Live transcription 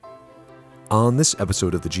On this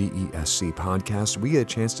episode of the GESC podcast, we get a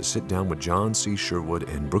chance to sit down with John C. Sherwood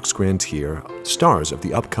and Brooks Grantier, stars of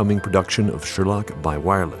the upcoming production of Sherlock by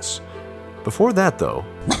Wireless. Before that, though,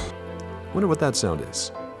 wonder what that sound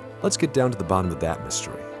is. Let's get down to the bottom of that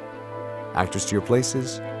mystery. Actors to your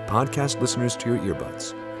places, podcast listeners to your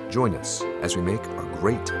earbuds. Join us as we make our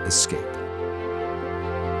great escape.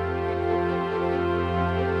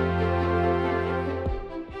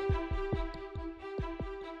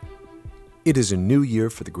 It is a new year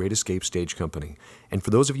for the Great Escape Stage Company, and for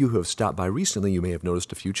those of you who have stopped by recently, you may have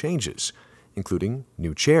noticed a few changes, including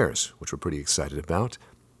new chairs, which we're pretty excited about,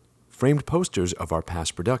 framed posters of our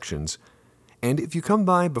past productions, and if you come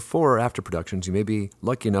by before or after productions, you may be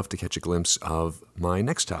lucky enough to catch a glimpse of my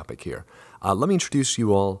next topic here. Let me introduce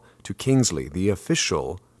you all to Kingsley, the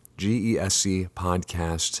official GESC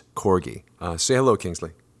podcast corgi. Say hello,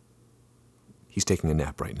 Kingsley. He's taking a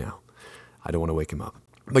nap right now. I don't want to wake him up.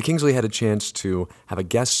 But Kingsley had a chance to have a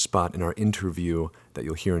guest spot in our interview that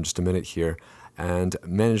you'll hear in just a minute here, and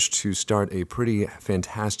managed to start a pretty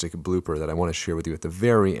fantastic blooper that I want to share with you at the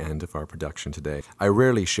very end of our production today. I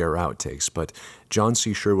rarely share outtakes, but John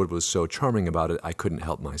C. Sherwood was so charming about it, I couldn't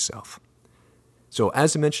help myself. So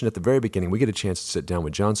as I mentioned at the very beginning, we get a chance to sit down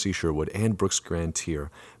with John C. Sherwood and Brooks Grantier,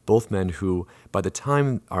 both men who, by the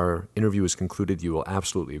time our interview is concluded, you will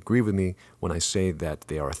absolutely agree with me when I say that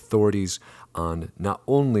they are authorities on not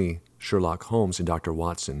only Sherlock Holmes and Dr.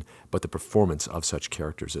 Watson, but the performance of such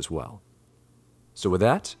characters as well. So with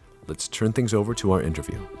that, let's turn things over to our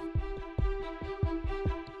interview.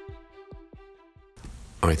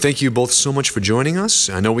 All right, thank you both so much for joining us.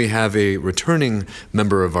 I know we have a returning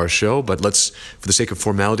member of our show, but let's, for the sake of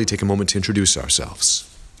formality, take a moment to introduce ourselves.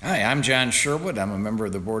 Hi, I'm John Sherwood. I'm a member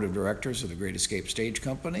of the board of directors of the Great Escape Stage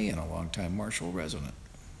Company and a longtime Marshall resident.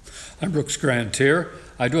 I'm Brooks Grantier.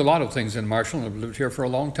 I do a lot of things in Marshall and I've lived here for a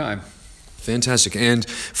long time. Fantastic. And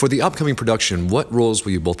for the upcoming production, what roles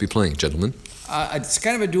will you both be playing, gentlemen? It's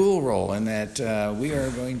kind of a dual role in that we are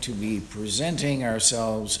going to be presenting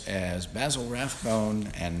ourselves as Basil Rathbone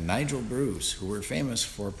and Nigel Bruce, who were famous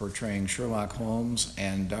for portraying Sherlock Holmes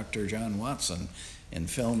and Dr. John Watson in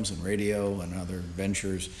films and radio and other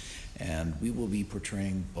ventures, and we will be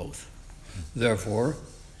portraying both. Therefore,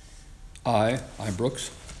 I'm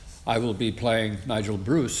Brooks. I will be playing Nigel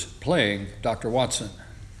Bruce, playing Dr. Watson.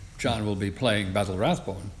 John will be playing Basil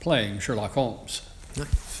Rathbone, playing Sherlock Holmes.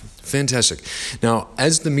 Fantastic. Now,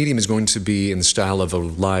 as the medium is going to be in the style of a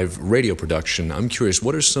live radio production, I'm curious,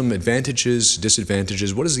 what are some advantages,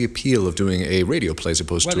 disadvantages? What is the appeal of doing a radio play as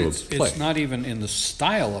opposed to a play? It's not even in the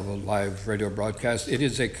style of a live radio broadcast. It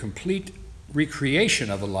is a complete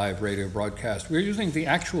recreation of a live radio broadcast. We're using the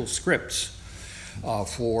actual scripts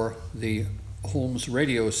for the Holmes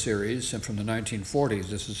radio series and from the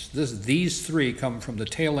 1940s. These three come from the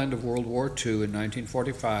tail end of World War II in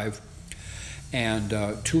 1945.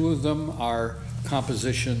 And two of them are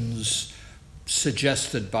compositions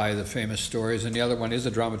suggested by the famous stories, and the other one is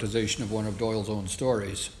a dramatization of one of Doyle's own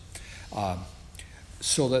stories.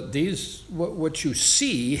 So that what you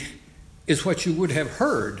see is what you would have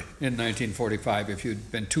heard in 1945 if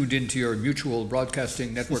you'd been tuned into your Mutual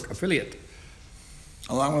Broadcasting Network affiliate.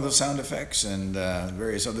 Along with the sound effects and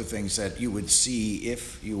various other things that you would see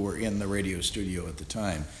if you were in the radio studio at the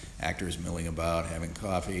time. Actors milling about, having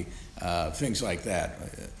coffee, things like that,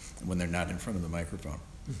 when they're not in front of the microphone.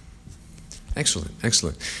 Excellent,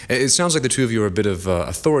 excellent. It sounds like the two of you are a bit of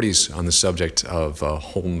authorities on the subject of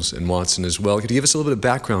Holmes and Watson as well. Could you give us a little bit of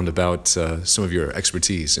background about some of your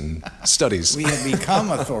expertise and studies? We have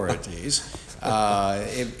become authorities.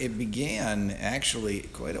 It began actually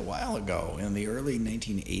quite a while ago in the early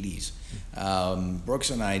 1980s.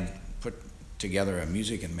 Brooks and I put together a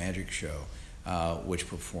music and magic show which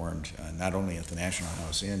performed not only at the National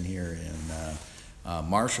House Inn here in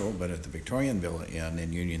Marshall, but at the Victorian Villa Inn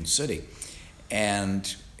in Union City.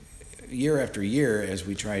 And year after year, as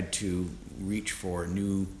we tried to reach for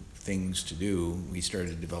new things to do, we started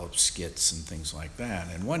to develop skits and things like that.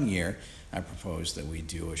 And one year, I proposed that we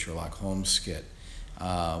do a Sherlock Holmes skit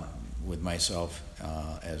with myself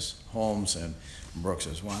as Holmes and Brooks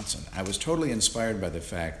as Watson. I was totally inspired by the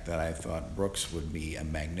fact that I thought Brooks would be a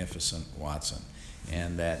magnificent Watson,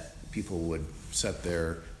 and that people would set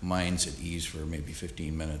their minds at ease for maybe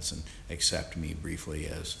 15 minutes and accept me briefly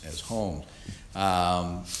as Holmes.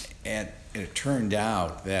 And it turned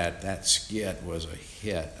out that skit was a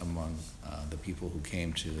hit among the people who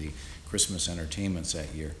came to the Christmas entertainments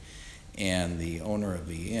that year. And the owner of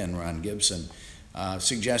the inn, Ron Gibson,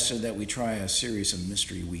 suggested that we try a series of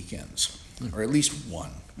mystery weekends, or at least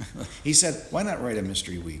one. He said, why not write a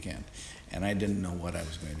mystery weekend? and I didn't know what I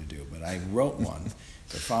was going to do. But I wrote one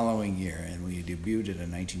the following year, and we debuted it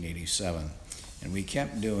in 1987, and we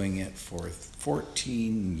kept doing it for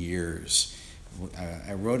 14 years.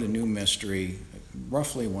 I wrote a new mystery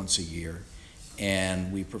roughly once a year,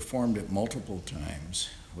 and we performed it multiple times,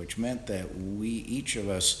 which meant that each of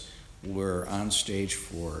us were on stage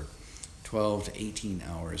for 12 to 18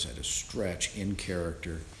 hours at a stretch in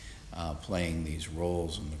character, playing these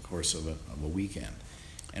roles in the course of a weekend.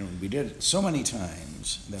 And we did it so many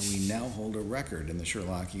times that we now hold a record in the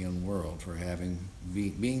Sherlockian world for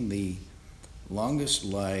being the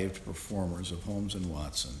longest-lived performers of Holmes and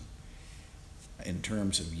Watson in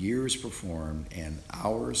terms of years performed and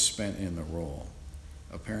hours spent in the role.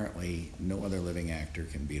 Apparently, no other living actor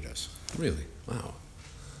can beat us. Really? Wow.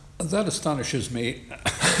 That astonishes me.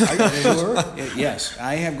 Are you sure? Yes,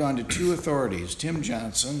 I have gone to two authorities. Tim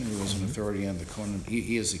Johnson, who is an authority on the Conan,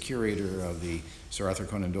 he is the curator of the Sir Arthur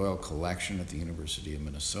Conan Doyle collection at the University of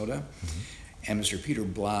Minnesota, and Mr. Peter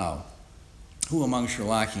Blau, who among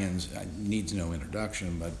Sherlockians needs no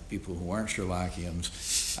introduction, but people who aren't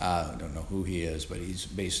Sherlockians don't know who he is, but he's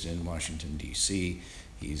based in Washington, D.C.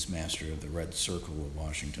 He's master of the Red Circle of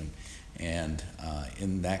Washington. And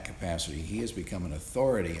in that capacity, he has become an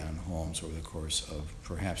authority on Holmes over the course of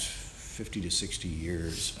perhaps 50 to 60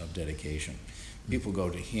 years of dedication. People go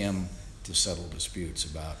to him to settle disputes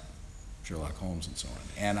about Sherlock Holmes and so on.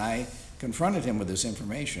 And I confronted him with this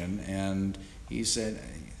information, and he said,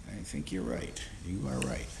 I think you're right. You are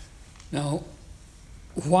right. Now,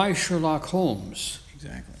 why Sherlock Holmes?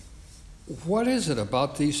 Exactly. What is it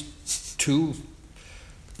about these two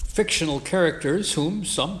fictional characters whom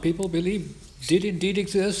some people believe did indeed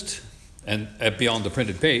exist, and beyond the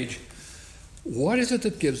printed page? What is it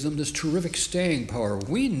that gives them this terrific staying power?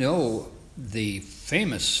 We know the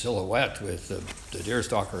famous silhouette with the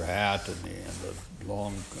deerstalker hat and the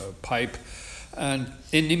long pipe, and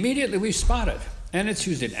immediately we spot it. And it's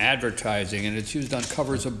used in advertising, and it's used on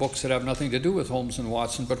covers of books that have nothing to do with Holmes and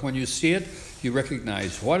Watson, but when you see it, you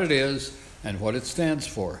recognize what it is and what it stands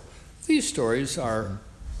for. These stories are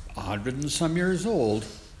 100 and some years old.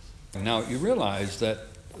 Now, you realize that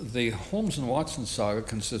the Holmes and Watson saga,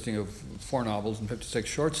 consisting of 4 novels and 56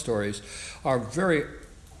 short stories, are very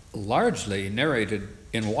largely narrated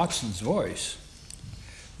in Watson's voice.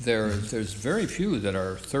 There's very few that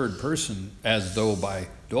are third person, as though by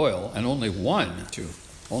Doyle, and only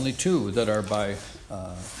two that are by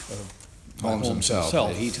Holmes himself.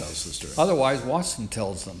 That he tells the story. Otherwise, Watson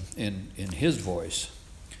tells them in his voice.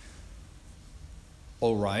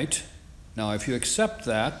 All right. Now, if you accept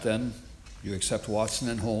that, then you accept Watson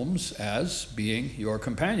and Holmes as being your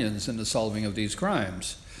companions in the solving of these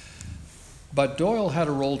crimes. But Doyle had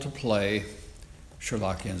a role to play.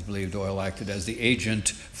 Sherlockians believe Doyle acted as the agent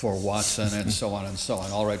for Watson and so on and so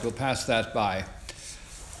on. All right, we'll pass that by.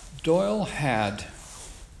 Doyle had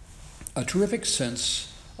a terrific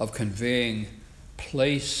sense of conveying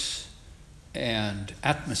place and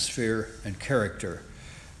atmosphere and character.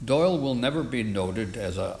 Doyle will never be noted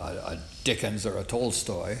as a Dickens or a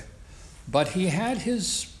Tolstoy, but he had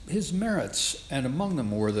his merits, and among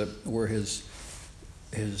them were his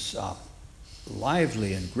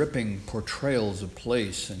lively and gripping portrayals of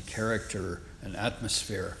place and character and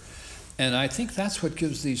atmosphere. And I think that's what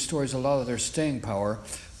gives these stories a lot of their staying power,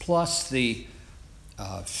 plus the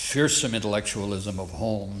fearsome intellectualism of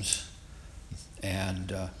Holmes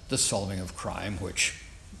and the solving of crime, which,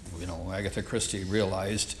 Agatha Christie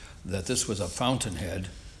realized that this was a fountainhead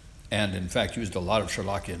and, in fact, used a lot of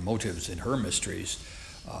Sherlockian motives in her mysteries.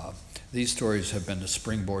 These stories have been the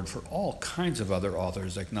springboard for all kinds of other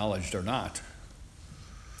authors, acknowledged or not.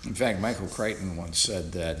 In fact, Michael Crichton once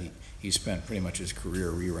said that he spent pretty much his career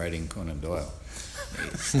rewriting Conan Doyle.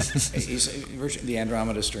 The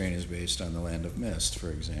Andromeda Strain is based on The Land of Mist, for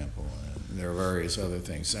example. There are various other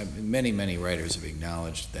things. Many, many writers have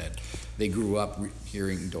acknowledged that they grew up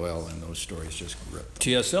hearing Doyle, and those stories just gripped them.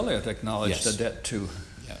 T.S. Eliot acknowledged a debt to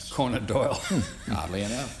Conan Doyle. Oddly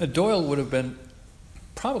enough. Doyle would have been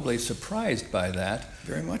probably surprised by that.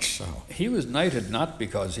 Very much so. He was knighted not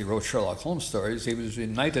because he wrote Sherlock Holmes stories. He was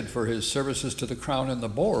knighted for his services to the crown in the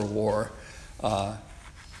Boer War.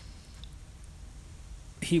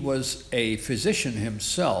 He was a physician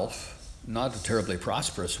himself, not a terribly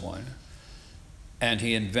prosperous one, and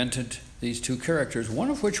he invented these two characters,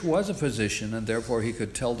 one of which was a physician, and therefore he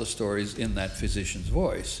could tell the stories in that physician's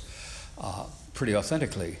voice pretty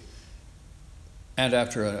authentically. And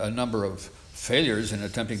after a number of failures in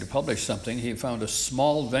attempting to publish something, he found a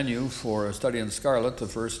small venue for A Study in Scarlet, the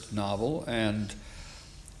first novel, and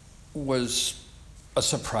was a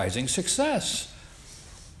surprising success.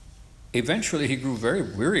 eventually he grew very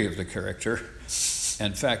weary of the character.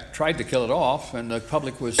 In fact, tried to kill it off, and the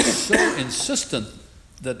public was so insistent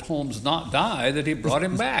that Holmes not die that he brought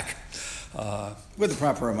him back. With the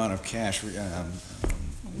proper amount of cash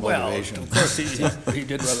Well, motivation. of course, he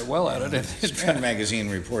did rather well at it. Strand magazine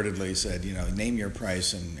reportedly said, name your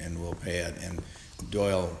price and we'll pay it. And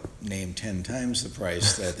Doyle named 10 times the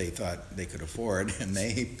price that they thought they could afford, and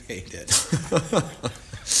they paid it.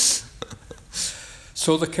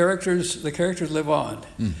 So the characters live on,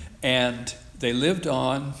 and they lived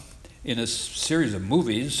on in a series of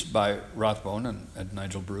movies by Rathbone and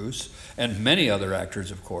Nigel Bruce, and many other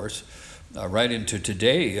actors, of course. Right into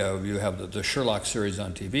today, you have the Sherlock series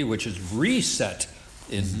on TV, which is reset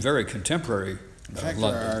in very contemporary In fact,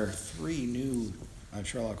 London. there are 3 new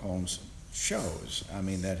Sherlock Holmes shows,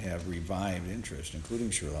 that have revived interest, including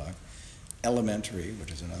Sherlock. Elementary,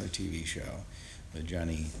 which is another TV show with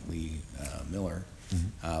Johnny Lee Miller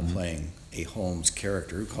playing a Holmes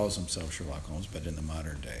character who calls himself Sherlock Holmes, but in the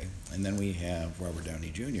modern day. And then we have Robert Downey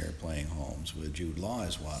Jr. playing Holmes with Jude Law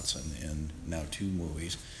as Watson in now 2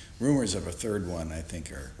 movies. Rumors of a 3rd one, I think,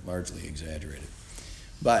 are largely exaggerated.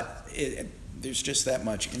 But there's just that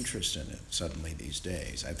much interest in it suddenly these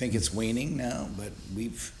days. I think it's waning now, but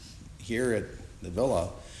we've, here at the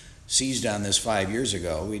Villa, seized on this 5 years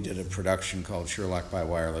ago. We did a production called Sherlock by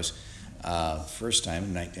Wireless, first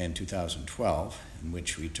time in 2012, in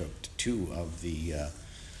which we took 2 of the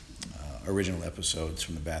original episodes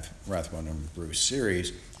from the Rathbone and Bruce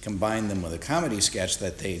series, combined them with a comedy sketch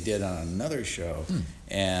that they did on another show,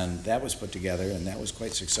 and that was put together, and that was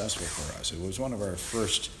quite successful for us. It was one of our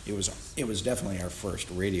first, it was definitely our first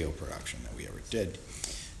radio production that we ever did.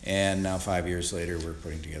 And now 5 years later, we're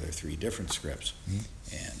putting together 3 different scripts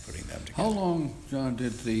and putting them together. How long, John,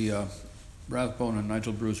 did the Rathbone and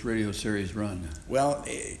Nigel Bruce radio series run? Well,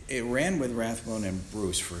 it ran with Rathbone and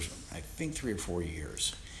Bruce for, I think, 3 or 4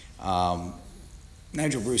 years.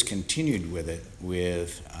 Nigel Bruce continued with it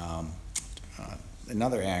with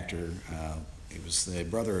another actor. It was the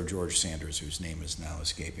brother of George Sanders, whose name is now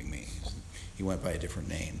escaping me. He went by a different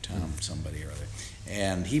name, Tom somebody or other.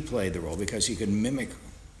 And he played the role because he could mimic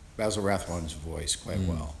Basil Rathbone's voice quite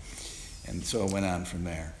well. And so it went on from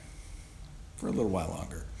there for a little while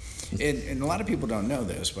longer. And a lot of people don't know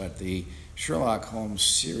this, but the Sherlock Holmes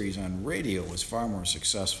series on radio was far more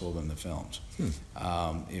successful than the films.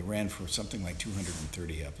 It ran for something like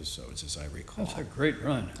 230 episodes, as I recall. That's a great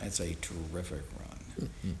run. That's a terrific run.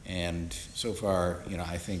 And so far,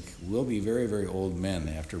 I think we'll be very, very old men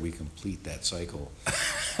after we complete that cycle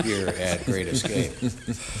here at Great Escape.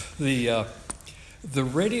 The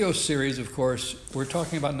radio series, of course, we're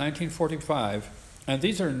talking about 1945, and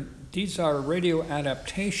these are radio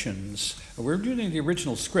adaptations. We're using the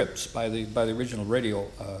original scripts by the original radio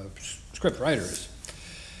script writers.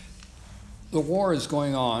 The war is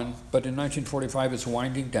going on, but in 1945 it's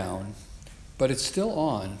winding down, but it's still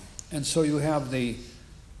on, and so you have the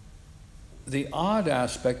odd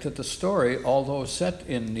aspect that the story, although set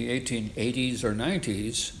in the 1880s or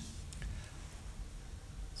 90s,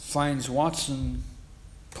 finds Watson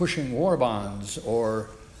pushing war bonds or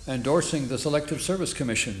endorsing the Selective Service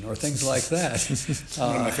Commission or things like that.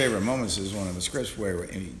 One of my favorite moments is one of the scripts where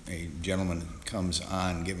a gentleman comes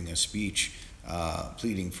on giving a speech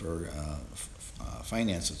pleading for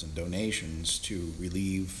finances and donations to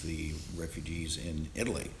relieve the refugees in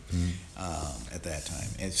Italy at that time.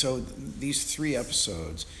 And so these 3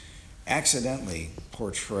 episodes accidentally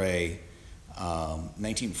portray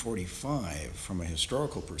 1945 from a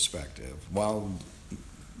historical perspective while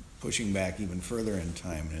pushing back even further in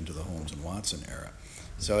time and into the Holmes and Watson era.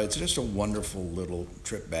 So it's just a wonderful little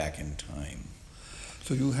trip back in time.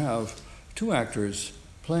 So you have 2 actors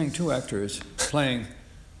playing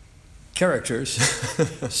characters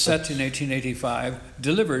set in 1885,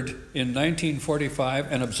 delivered in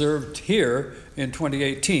 1945, and observed here in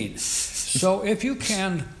 2018. So if you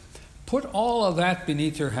can put all of that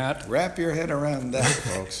beneath your hat. Wrap your head around that,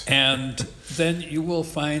 folks. And then you will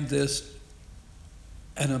find this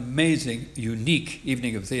an amazing, unique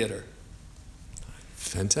evening of theater.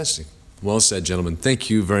 Fantastic. Well said, gentlemen. Thank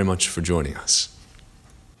you very much for joining us.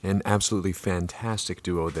 An absolutely fantastic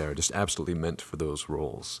duo there, just absolutely meant for those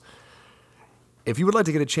roles. If you would like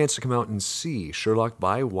to get a chance to come out and see Sherlock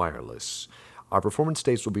by Wireless, our performance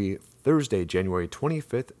dates will be Thursday, January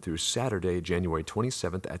 25th through Saturday, January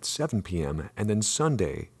 27th at 7 p.m., and then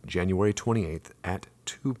Sunday, January 28th at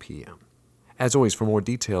 2 p.m. As always, for more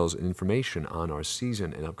details and information on our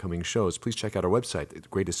season and upcoming shows, please check out our website at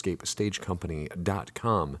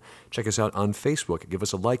greatescapestagecompany.com. Check us out on Facebook. Give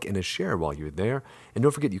us a like and a share while you're there. And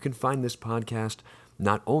don't forget, you can find this podcast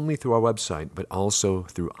not only through our website, but also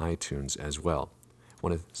through iTunes as well. I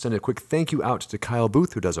want to send a quick thank you out to Kyle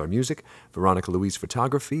Booth, who does our music, Veronica Louise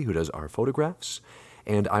Photography, who does our photographs,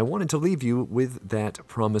 and I wanted to leave you with that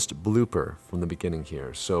promised blooper from the beginning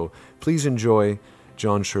here. So please enjoy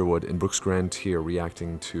John Sherwood and Brooks Grantier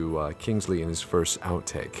reacting to Kingsley in his first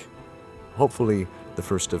outtake. Hopefully the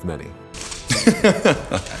first of many.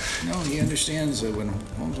 No, he understands that when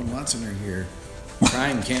Holmes and Watson are here,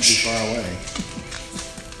 crime can't be far away.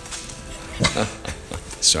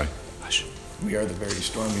 Sorry. Hush. We are the very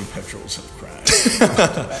stormy petrels of crime.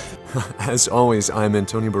 As always, I'm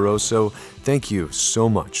Antonio Barroso. Thank you so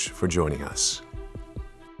much for joining us.